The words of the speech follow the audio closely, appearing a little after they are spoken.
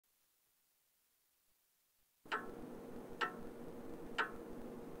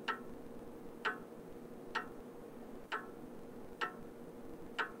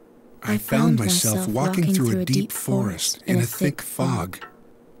I found myself walking through a deep forest in a thick fog.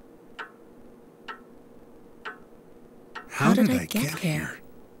 How did I get here?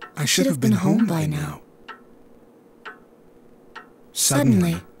 I should have been home by now.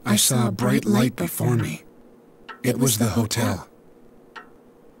 Suddenly, I saw a bright light before me. It was the hotel.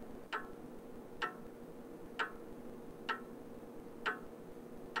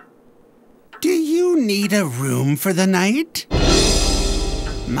 Do you need a room for the night?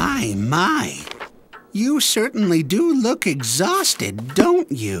 My. You certainly do look exhausted,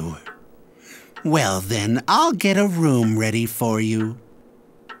 don't you? Well then, I'll get a room ready for you.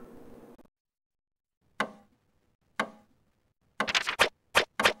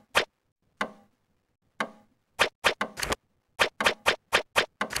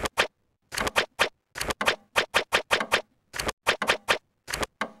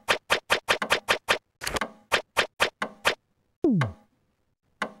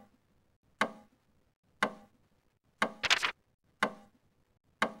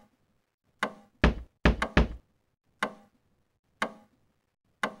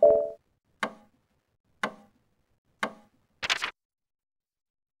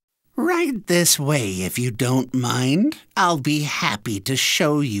 Right this way, if you don't mind. I'll be happy to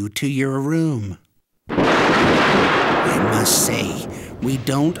show you to your room. I must say, we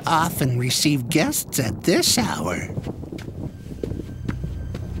don't often receive guests at this hour.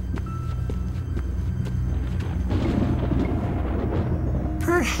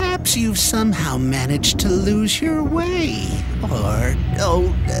 Perhaps you've somehow managed to lose your way.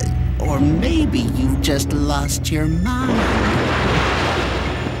 Or maybe you've just lost your mind.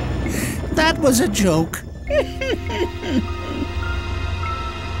 That was a joke.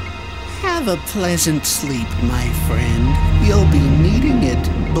 Have a pleasant sleep, my friend. You'll be needing it,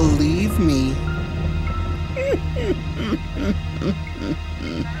 believe me.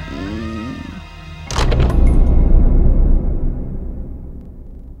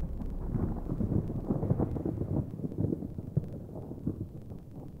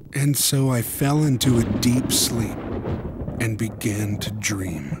 And so I fell into a deep sleep and began to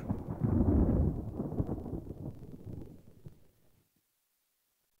dream.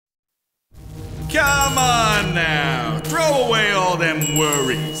 Come on now, throw away all them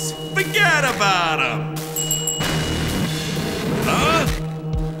worries. Forget about them. Huh?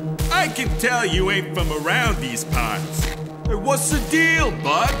 I can tell you ain't from around these parts. Hey, what's the deal,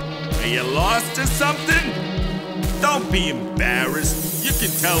 bud? Are you lost or something? Don't be embarrassed. You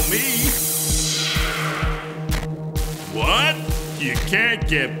can tell me. What? You can't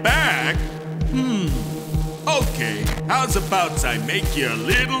get back? Okay, how's about I make you a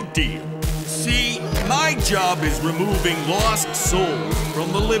little deal? See, my job is removing lost souls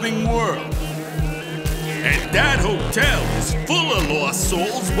from the living world. And that hotel is full of lost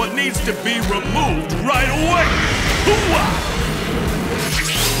souls what needs to be removed right away. Hoo-ah!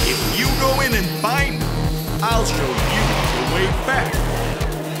 If you go in and find them, I'll show you the way back.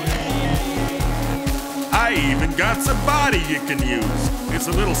 I even got some body you can use. It's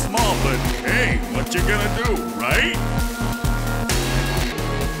a little small, but hey, what you gonna do, right?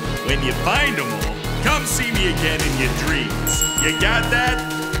 When you find them all, come see me again in your dreams. You got that?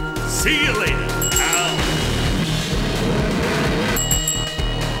 See you later, pal.